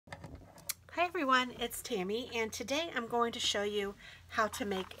Hi everyone, it's Tammy, and today I'm going to show you how to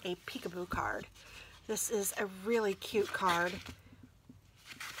make a peekaboo card. This is a really cute card,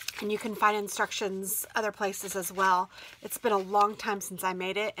 and you can find instructions other places as well. It's been a long time since I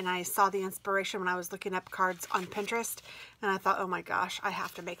made it, and I saw the inspiration when I was looking up cards on Pinterest, and I thought, oh my gosh, I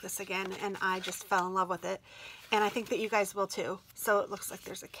have to make this again, and I just fell in love with it. And I think that you guys will too. So it looks like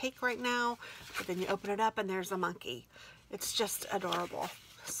there's a cake right now, but then you open it up and there's a monkey. It's just adorable.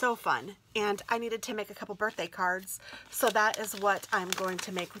 So fun. And I needed to make a couple birthday cards, so that is what I'm going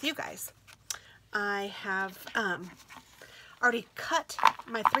to make with you guys. I have already cut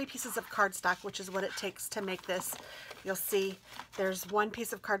my 3 pieces of cardstock, which is what it takes to make this. You'll see there's 1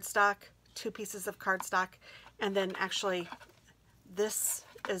 piece of cardstock, 2 pieces of cardstock, and then actually this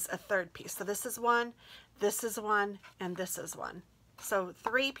is a 3rd piece. So this is 1, this is 1, and this is 1. So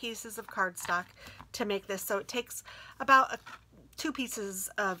 3 pieces of cardstock to make this. So it takes about 2 pieces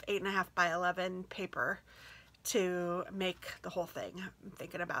of 8.5 by 11 paper to make the whole thing. I'm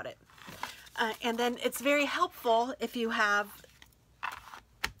thinking about it. And then it's very helpful if you have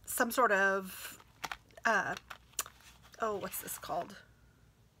some sort of, oh, what's this called?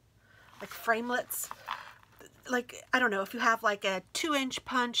 Like framelits. Like, I don't know, if you have like a 2-inch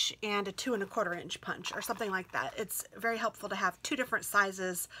punch and a 2 1/4 inch punch or something like that. It's very helpful to have 2 different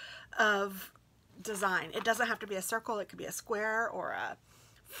sizes of design. It doesn't have to be a circle. It could be a square or a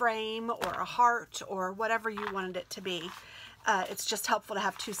frame or a heart or whatever you wanted it to be. It's just helpful to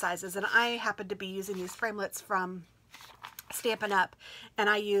have 2 sizes, and I happen to be using these framelits from Stampin' Up, and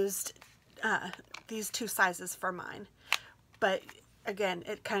I used these 2 sizes for mine. But again,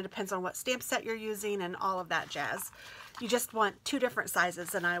 it kind of depends on what stamp set you're using and all of that jazz. You just want 2 different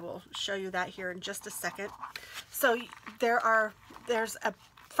sizes, and I will show you that here in just a second. So there's a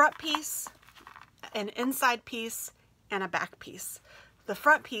front piece, an inside piece, and a back piece. The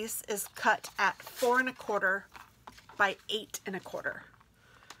front piece is cut at 4 1/4 by 8 1/4.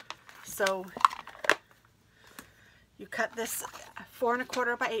 So you cut this 4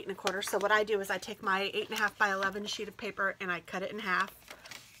 1/4 by 8 1/4. So what I do is I take my 8.5 by 11 sheet of paper and I cut it in half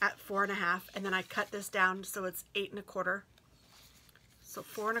at 4 1/2, and then I cut this down so it's 8 1/4. So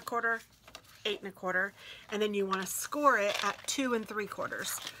 4 1/4, 8 1/4, and then you want to score it at 2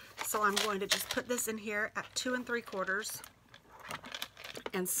 3/4. So I'm going to just put this in here at 2 3/4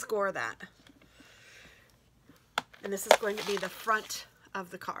 and score that. And this is going to be the front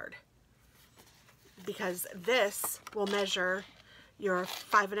of the card, because this will measure your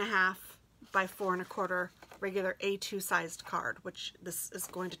 5.5 by 4 1/4 regular A2 sized card, which this is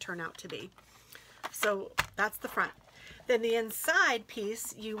going to turn out to be. So that's the front. Then the inside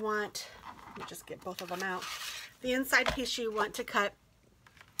piece you want, let me just get both of them out. The inside piece you want to cut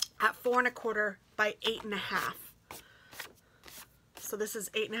at 4 1/4 by 8.5. So this is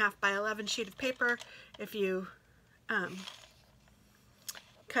 8.5 by 11 sheet of paper. If you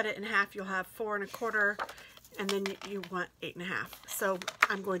cut it in half, you'll have 4 1/4, and then you want 8.5. So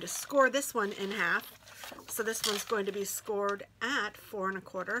I'm going to score this one in half. So this one's going to be scored at 4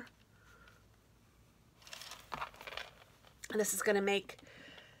 1/4. And this is going to make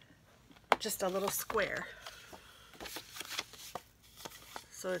just a little square.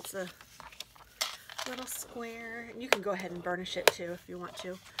 So it's a little square. And you can go ahead and burnish it too if you want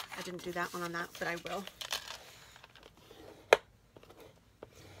to. I didn't do that one on that, but I will.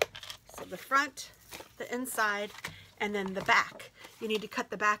 So the front, the inside, and then the back. You need to cut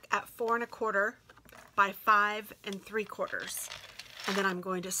the back at 4 1/4 by 5 3/4. And then I'm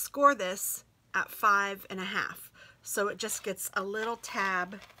going to score this at 5 1/2. So it just gets a little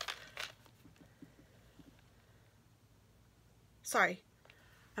tab. Sorry,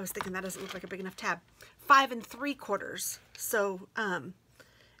 I was thinking that doesn't look like a big enough tab. 5 3/4. So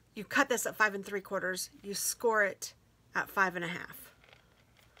you cut this at 5 3/4. You score it at 5 1/2.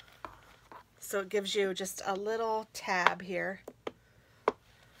 So it gives you just a little tab here.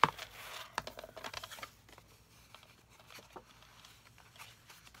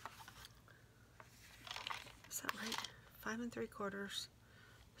 Is that right? 5 3/4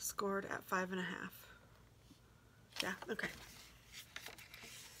 scored at 5 1/2. Yeah, okay.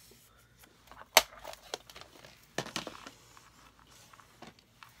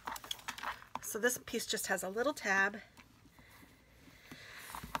 So this piece just has a little tab.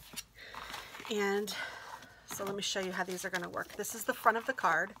 And so let me show you how these are going to work. This is the front of the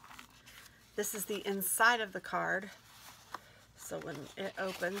card. This is the inside of the card. So when it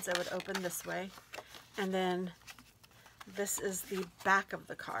opens, it would open this way. And then this is the back of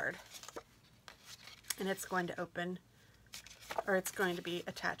the card. And it's going to open, or it's going to be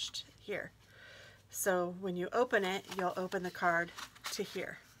attached here. So when you open it, you'll open the card to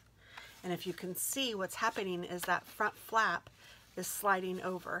here. And if you can see, what's happening is that front flap is sliding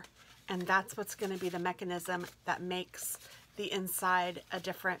over, and that's what's going to be the mechanism that makes the inside a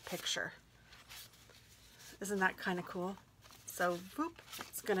different picture. Isn't that kind of cool? So whoop,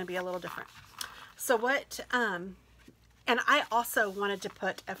 it's going to be a little different. So what, and I also wanted to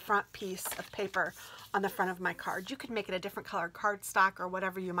put a front piece of paper on the front of my card. You could make it a different color cardstock or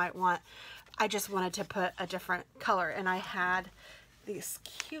whatever you might want. I just wanted to put a different color, and I had this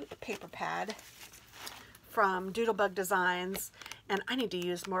cute paper pad from Doodlebug Designs, and I need to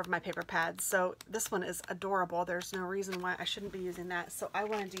use more of my paper pads. So this one is adorable. There's no reason why I shouldn't be using that. So I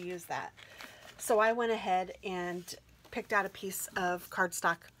wanted to use that. So I went ahead and picked out a piece of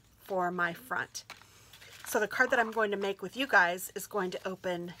cardstock for my front. So the card that I'm going to make with you guys is going to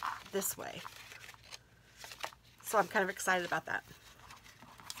open this way. So I'm kind of excited about that.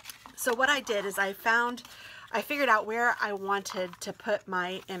 So what I did is I figured out where I wanted to put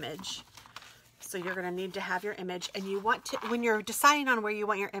my image. So you're going to need to have your image, and you want to, when you're deciding on where you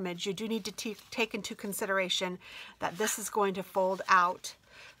want your image, you do need to take into consideration that this is going to fold out.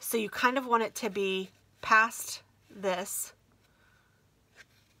 So you kind of want it to be past this,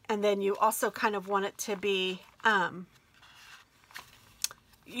 and then you also kind of want it to be,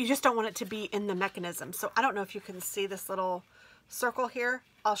 you just don't want it to be in the mechanism. So I don't know if you can see this little circle here.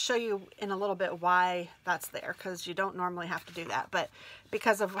 I'll show you in a little bit why that's there, because you don't normally have to do that. But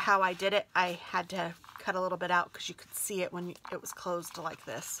because of how I did it, I had to cut a little bit out because you could see it when it was closed like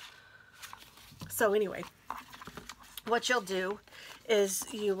this. So anyway, what you'll do is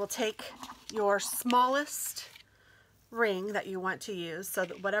you will take your smallest ring that you want to use, so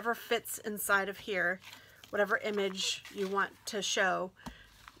that whatever fits inside of here, whatever image you want to show,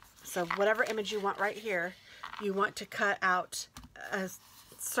 so whatever image you want right here, you want to cut out a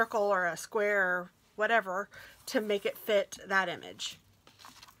circle or a square or whatever to make it fit that image.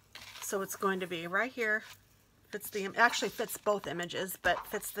 So it's going to be right here, fits the, actually fits both images, but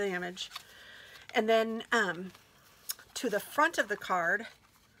fits the image. And then to the front of the card,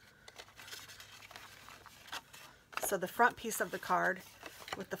 so the front piece of the card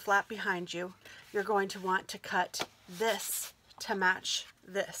with the flap behind you, you're going to want to cut this to match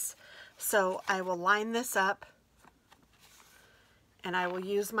this. So I will line this up, and I will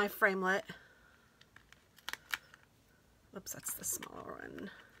use my framelit. Oops, that's the smaller one.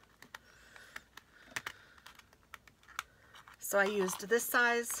 So I used this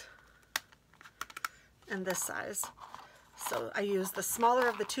size and this size. So I used the smaller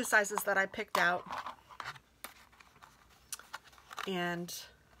of the two sizes that I picked out. And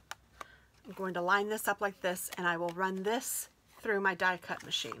I'm going to line this up like this, and I will run this through my die cut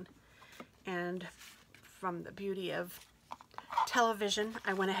machine. And from the beauty of television,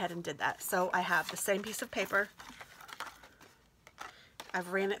 I went ahead and did that. So I have the same piece of paper.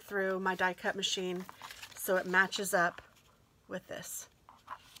 I've ran it through my die cut machine so it matches up with this.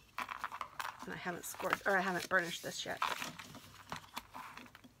 And I haven't scored, or I haven't burnished this yet.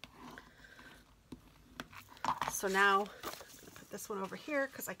 So now this one over here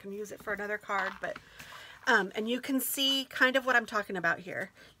because I can use it for another card, but and you can see kind of what I'm talking about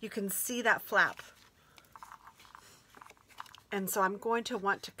here. You can see that flap, and so I'm going to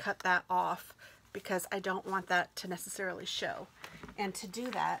want to cut that off because I don't want that to necessarily show. And to do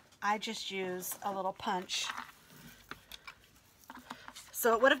that, I just use a little punch.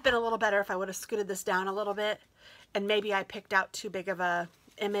 So it would have been a little better if I would have scooted this down a little bit, and maybe I picked out too big of a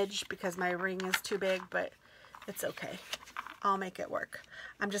image because my ring is too big, but it's okay. I'll make it work.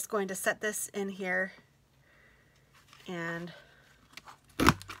 I'm just going to set this in here and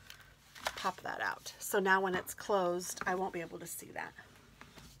pop that out. So now when it's closed, I won't be able to see that.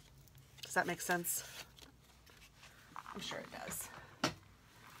 Does that make sense? I'm sure it does.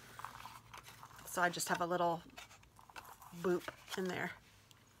 So I just have a little boop in there.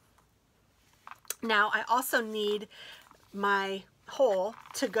 Now I also need my hole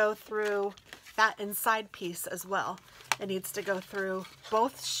to go through that inside piece as well. It needs to go through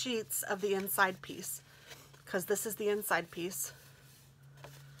both sheets of the inside piece because this is the inside piece.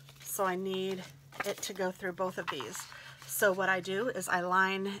 So I need it to go through both of these. So what I do is I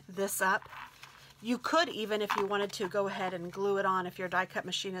line this up. You could even, if you wanted to, go ahead and glue it on if your die cut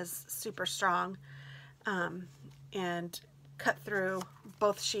machine is super strong, and cut through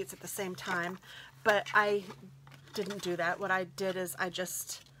both sheets at the same time. But I didn't do that. What I did is I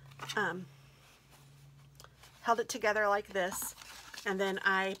just held it together like this, and then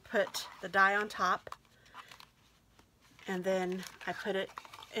I put the die on top, and then I put it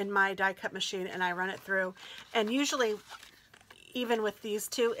in my die cut machine and I run it through. And usually, even with these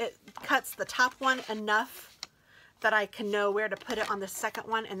two, it cuts the top one enough that I can know where to put it on the second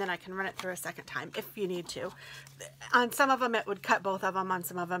one, and then I can run it through a second time if you need to. On some of them it would cut both of them, on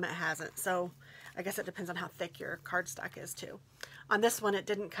some of them it hasn't, so I guess it depends on how thick your cardstock is too. On this one it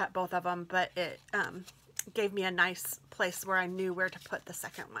didn't cut both of them, but it gave me a nice place where I knew where to put the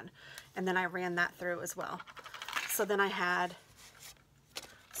second one, and then I ran that through as well. So then I had,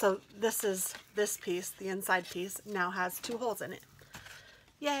 so this piece, the inside piece, now has 2 holes in it.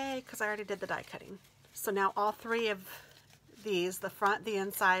 Yay, because I already did the die cutting. So now all 3 of these, the front, the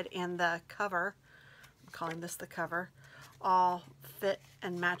inside, and the cover, I'm calling this the cover, all fit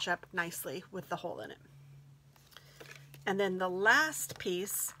and match up nicely with the hole in it. And then the last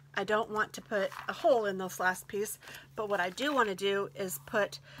piece, I don't want to put a hole in this last piece, but what I do want to do is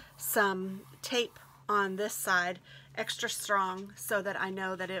put some tape on this side, extra strong, so that I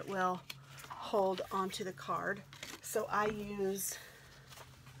know that it will hold onto the card. So I use,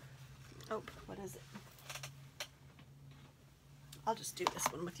 oh, what is it? I'll just do this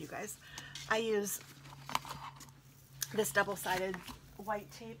one with you guys. I use this double-sided white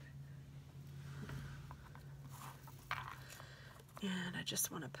tape, and I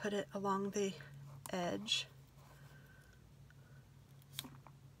just want to put it along the edge.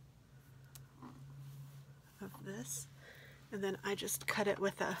 Of this, and then I just cut it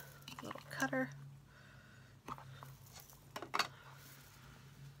with a little cutter.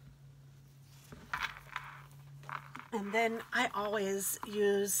 And then I always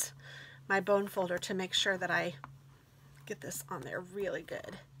use my bone folder to make sure that I get this on there really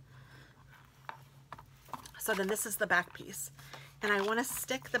good. So then this is the back piece, and I want to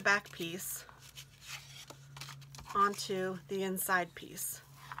stick the back piece onto the inside piece,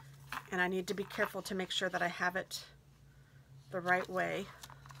 and I need to be careful to make sure that I have it the right way.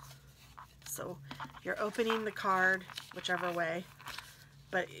 So you're opening the card whichever way,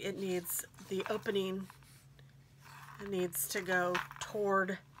 but it needs, the opening needs to go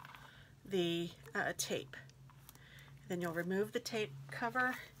toward the tape. Then you'll remove the tape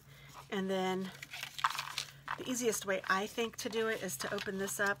cover, and then the easiest way I think to do it is to open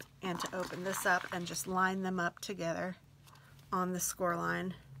this up and to open this up and just line them up together on the score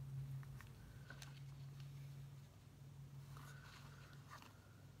line.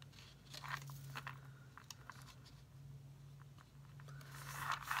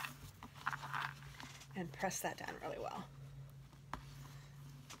 And press that down really well.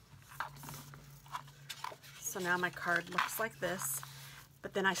 So now my card looks like this,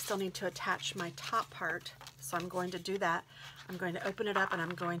 but then I still need to attach my top part, so I'm going to do that. I'm going to open it up and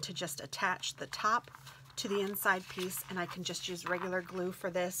I'm going to just attach the top to the inside piece, and I can just use regular glue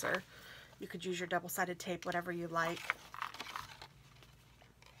for this, or you could use your double-sided tape, whatever you like.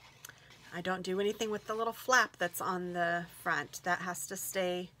 I don't do anything with the little flap that's on the front. That has to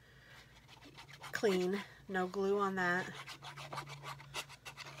stay clean, no glue on that.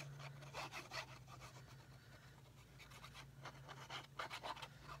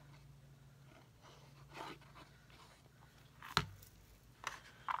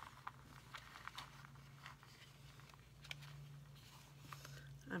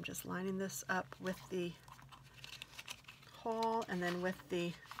 I'm just lining this up with the hole and then with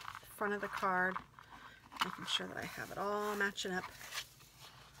the front of the card, making sure that I have it all matching up.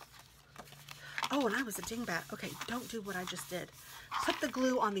 Oh, and I was a dingbat. Okay, don't do what I just did. Put the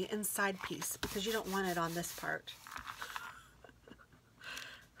glue on the inside piece because you don't want it on this part.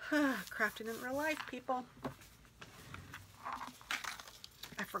 Crafting in real life, people.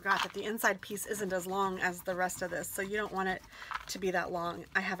 I forgot that the inside piece isn't as long as the rest of this, so you don't want it to be that long.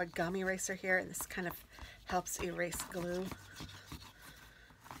 I have a gum eraser here, and this kind of helps erase glue,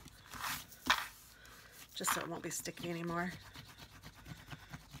 just so it won't be sticky anymore.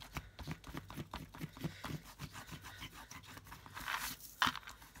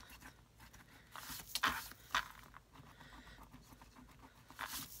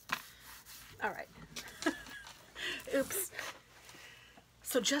 All right. Oops.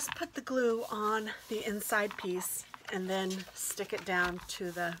 So just put the glue on the inside piece and then stick it down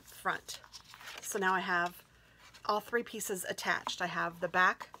to the front. So now I have all 3 pieces attached. I have the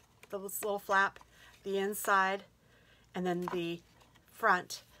back, this little flap, the inside, and then the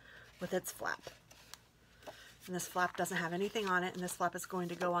front with its flap. And this flap doesn't have anything on it, and this flap is going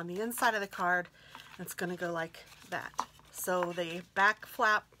to go on the inside of the card, and it's going to go like that. So the back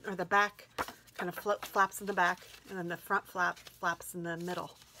flap, or the back kind of flaps in the back, and then the front flap flaps in the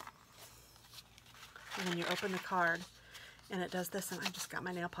middle. And then you open the card, and it does this, and I just got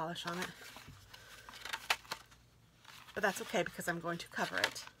my nail polish on it. But that's okay because I'm going to cover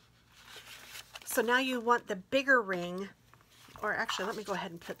it. So now you want the bigger ring, or actually let me go ahead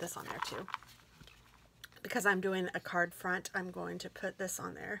and put this on there too. because I'm doing a card front, I'm going to put this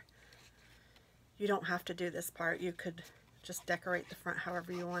on there. You don't have to do this part. You could just decorate the front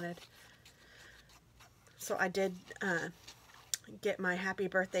however you wanted. So I did get my happy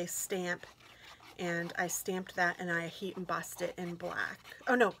birthday stamp, and I stamped that and I heat embossed it in black.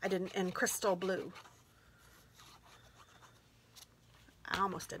 Oh no, I didn't, in crystal blue. I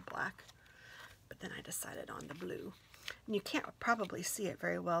almost did black, but then I decided on the blue. And you can't probably see it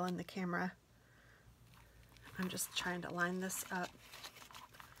very well in the camera. I'm just trying to line this up.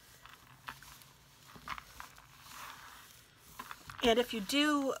 And if you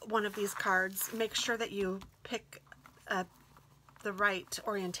do one of these cards, make sure that you pick the right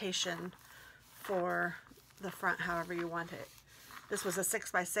orientation for the front however you want it. This was a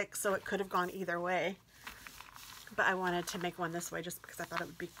 6x6, so it could have gone either way. But I wanted to make one this way just because I thought it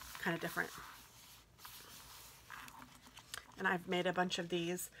would be kind of different. And I've made a bunch of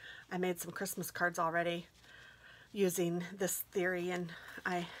these. I made some Christmas cards already using this theory, and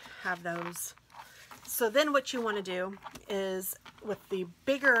I have those. So then what you want to do is with the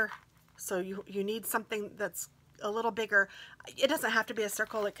bigger, so you need something that's a little bigger. It doesn't have to be a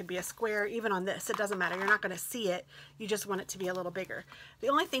circle, it could be a square. Even on this, it doesn't matter. You're not going to see it. You just want it to be a little bigger. The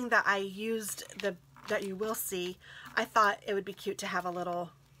only thing that I used that you will see, I thought it would be cute to have a little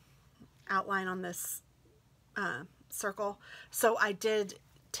outline on this circle. So I did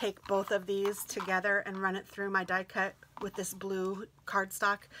take both of these together and run it through my die cut with this blue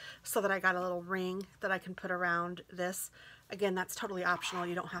cardstock so that I got a little ring that I can put around this. Again, that's totally optional.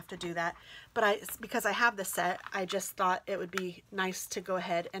 You don't have to do that. But because I have the set, I just thought it would be nice to go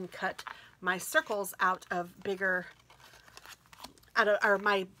ahead and cut my circles out of or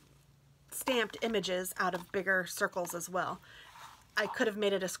my stamped images out of bigger circles as well. I could have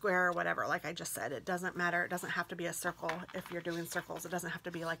made it a square or whatever, like I just said. It doesn't matter. It doesn't have to be a circle if you're doing circles. It doesn't have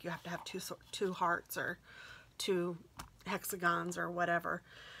to be like you have to have two hearts or 2 hexagons or whatever.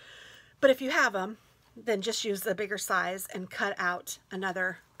 But if you have them, then just use the bigger size and cut out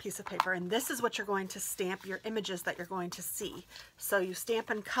another piece of paper. And this is what you're going to stamp your images that you're going to see. So you stamp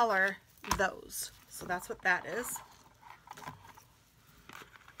and color those. So that's what that is.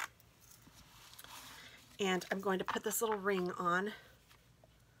 And I'm going to put this little ring on.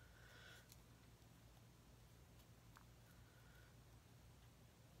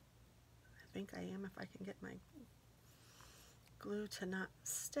 I think I am, if I can get my glue to not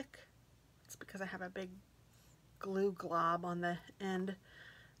stick. It's because I have a big glue glob on the end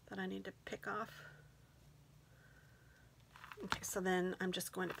that I need to pick off. Okay, so then I'm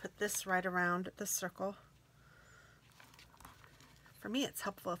just going to put this right around the circle. For me, it's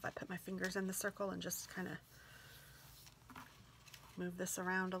helpful if I put my fingers in the circle and just kind of move this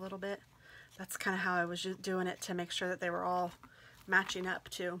around a little bit. That's kind of how I was doing it to make sure that they were all matching up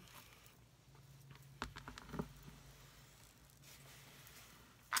too.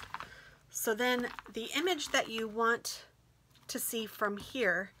 So then the image that you want to see from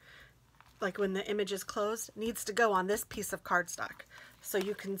here, like when the image is closed, needs to go on this piece of cardstock. So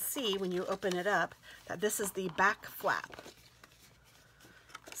you can see when you open it up that this is the back flap.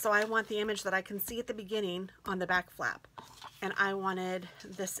 So I want the image that I can see at the beginning on the back flap. And I wanted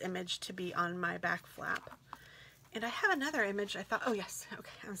this image to be on my back flap. And I have another image. I thought, oh yes,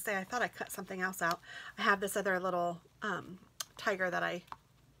 okay. I thought I cut something else out. I have this other little tiger that I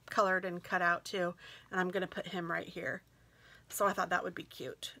colored and cut out too. And I'm going to put him right here. So I thought that would be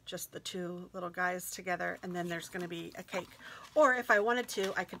cute. Just the 2 little guys together. And then there's going to be a cake. Or if I wanted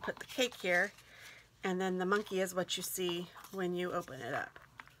to, I could put the cake here. And then the monkey is what you see when you open it up.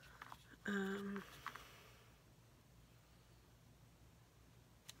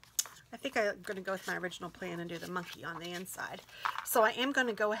 I think I'm going to go with my original plan and do the monkey on the inside. So I am going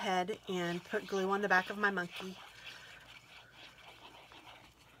to go ahead and put glue on the back of my monkey.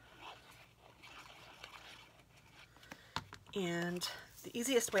 And the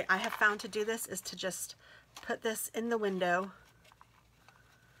easiest way I have found to do this is to just put this in the window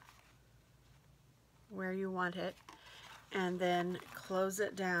where you want it and then close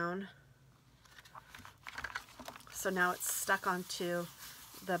it down. So now it's stuck onto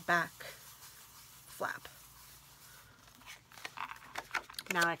the back flap.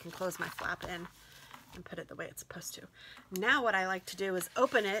 Now I can close my flap in and put it the way it's supposed to. Now what I like to do is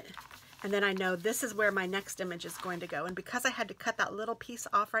open it, and then I know this is where my next image is going to go. And because I had to cut that little piece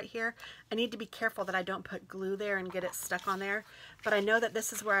off right here, I need to be careful that I don't put glue there and get it stuck on there. But I know that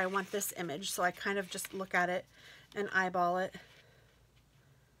this is where I want this image, so I kind of just look at it and eyeball it.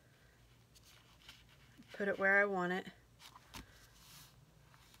 Put it where I want it.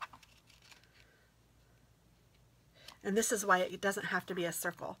 And this is why it doesn't have to be a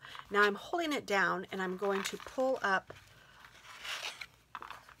circle. Now I'm holding it down and I'm going to pull up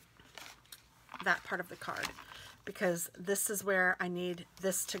that part of the card because this is where I need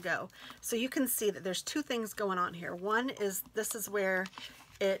this to go. So you can see that there's two things going on here. One is this is where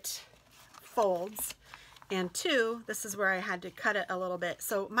it folds, and two, this is where I had to cut it a little bit.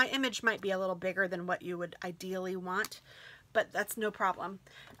 So my image might be a little bigger than what you would ideally want, but that's no problem.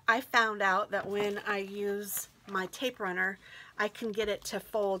 I found out that when I use my tape runner, I can get it to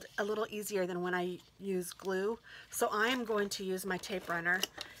fold a little easier than when I use glue. So I am going to use my tape runner,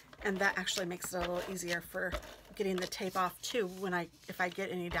 and that actually makes it a little easier for getting the tape off too if I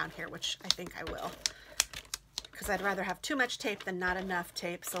get any down here, which I think I will. Because I'd rather have too much tape than not enough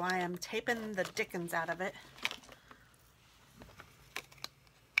tape, so I am taping the dickens out of it.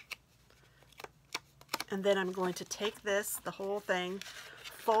 And then I'm going to take this, the whole thing,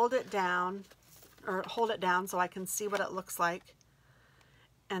 fold it down, or hold it down so I can see what it looks like.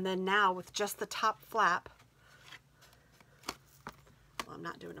 And then now with just the top flap, well, I'm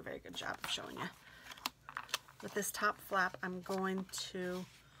not doing a very good job of showing you. With this top flap, I'm going to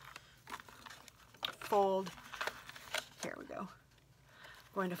fold, here we go. I'm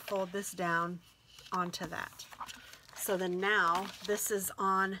going to fold this down onto that. So then now this is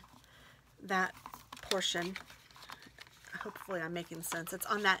on that portion. Hopefully I'm making sense. It's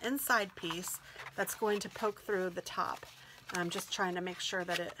on that inside piece that's going to poke through the top. And I'm just trying to make sure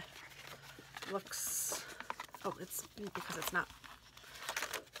that it looks, oh, it's because it's not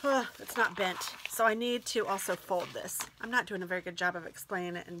bent. So I need to also fold this. I'm not doing a very good job of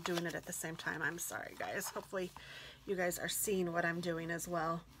explaining it and doing it at the same time. I'm sorry, guys. Hopefully you guys are seeing what I'm doing as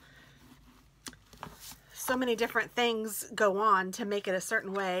well. So many different things go on to make it a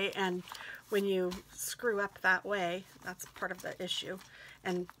certain way, and when you screw up that way, that's part of the issue.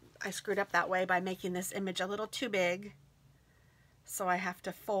 And I screwed up that way by making this image a little too big, so I have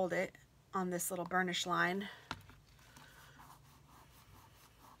to fold it on this little burnish line.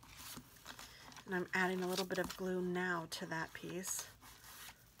 And I'm adding a little bit of glue now to that piece.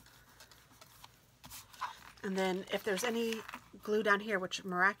 And then if there's any glue down here, which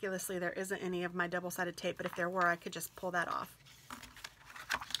miraculously there isn't any of my double-sided tape, but if there were, I could just pull that off.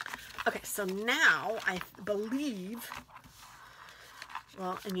 Okay, so now I believe,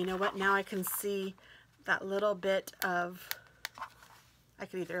 well, and you know what? Now I can see that little bit of, I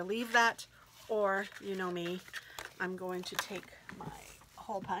could either leave that or, you know me, I'm going to take my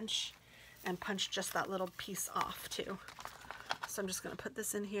hole punch and punch just that little piece off too. So I'm just going to put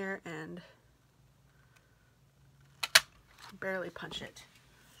this in here and barely punch it.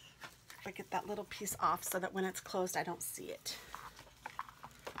 I get that little piece off so that when it's closed I don't see it.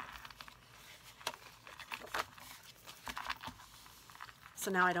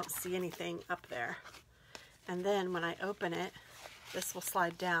 So now I don't see anything up there. And then when I open it, this will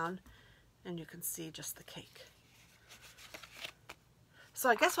slide down and you can see just the cake. So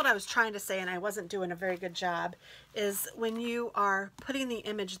I guess what I was trying to say, and I wasn't doing a very good job, is when you are putting the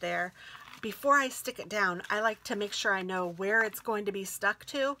image there, before I stick it down, I like to make sure I know where it's going to be stuck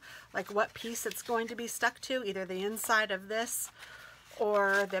to, like what piece it's going to be stuck to, either the inside of this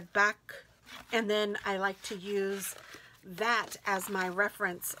or the back. And then I like to use that as my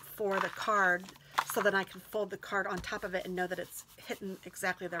reference for the card so that I can fold the card on top of it and know that it's hitting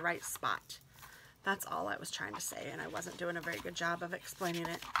exactly the right spot. That's all I was trying to say, and I wasn't doing a very good job of explaining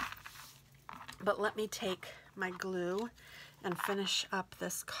it. But let me take my glue and finish up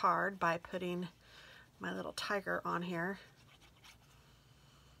this card by putting my little tiger on here.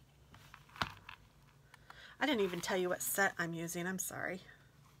 I didn't even tell you what set I'm using, I'm sorry.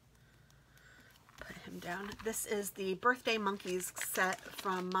 Put him down. This is the Birthday Monkeys set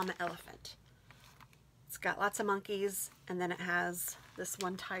from Mama Elephant. It's got lots of monkeys, and then it has this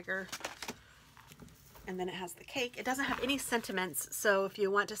one tiger, and then it has the cake. It doesn't have any sentiments, so if you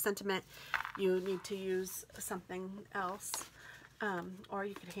want to sentiment, you need to use something else, or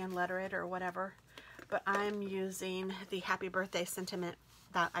you could hand letter it or whatever. But I'm using the Happy Birthday sentiment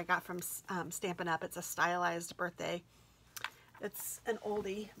that I got from Stampin' Up. It's a stylized birthday. It's an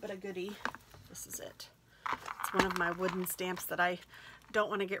oldie, but a goodie. This is it. It's one of my wooden stamps that I don't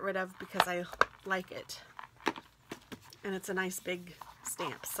want to get rid of because I like it. And it's a nice big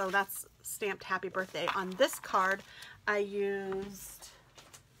stamp. So that's stamped Happy Birthday. On this card, I used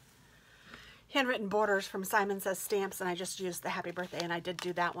handwritten borders from Simon Says Stamps, and I just used the Happy Birthday, and I did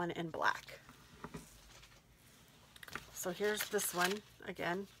do that one in black. So here's this one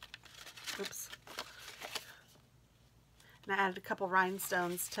again. Oops. And I added a couple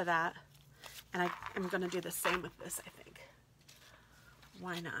rhinestones to that. And I'm going to do the same with this, I think.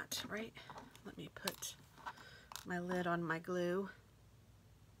 Why not, right? Let me put my lid on my glue.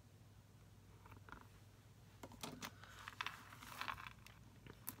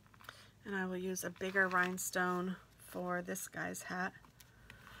 And I will use a bigger rhinestone for this guy's hat.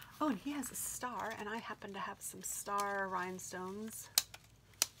 Oh, and he has a star, and I happen to have some star rhinestones.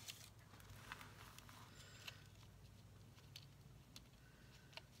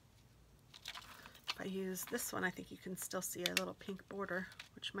 If I use this one, I think you can still see a little pink border,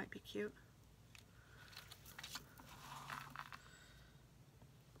 which might be cute.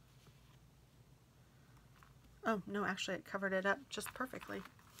 Oh, no, actually it covered it up just perfectly.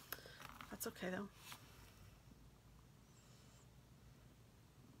 That's okay though.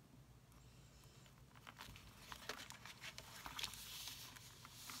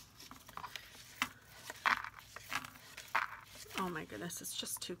 Oh my goodness, it's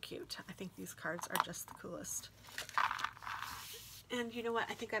just too cute. I think these cards are just the coolest. And you know what?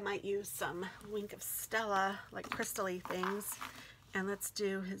 I think I might use some Wink of Stella, like crystal-y things. And let's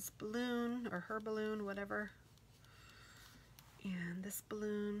do his balloon, or her balloon, whatever. And this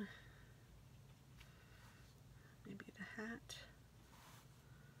balloon. Maybe the hat.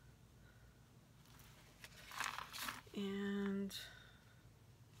 And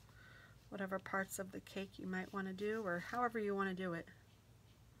whatever parts of the cake you might want to do, or however you want to do it.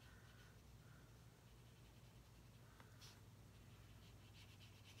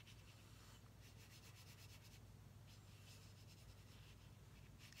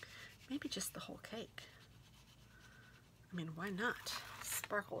 Maybe just the whole cake. I mean, why not?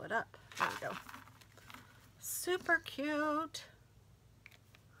 Sparkle it up. There we go. Super cute.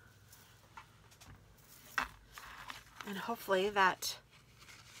 And hopefully that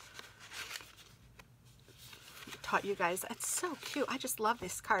taught you guys. It's so cute. I just love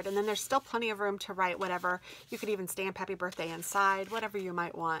this card. And then there's still plenty of room to write whatever. You could even stamp happy birthday inside, whatever you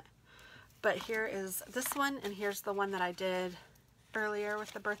might want. But here is this one, and here's the one that I did earlier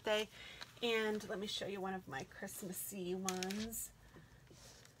with the birthday. And let me show you one of my Christmassy ones.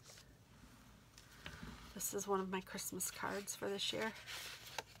 This is one of my Christmas cards for this year.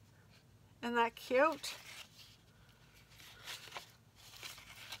 Isn't that cute?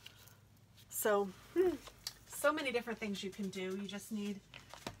 So, so many different things you can do. You just need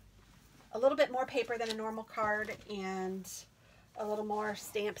a little bit more paper than a normal card and a little more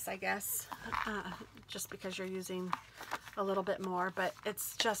stamps, I guess, just because you're using a little bit more, but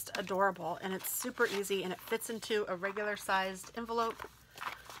it's just adorable and it's super easy and it fits into a regular sized envelope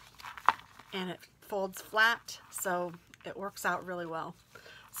and it folds flat, so it works out really well.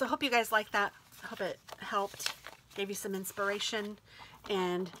 So I hope you guys like that. I hope it helped, gave you some inspiration,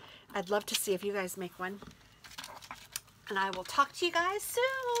 and I'd love to see if you guys make one. And I will talk to you guys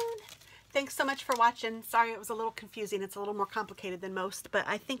soon. Thanks so much for watching. Sorry it was a little confusing. It's a little more complicated than most, but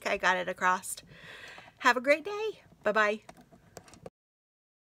I think I got it across. Have a great day. Bye-bye.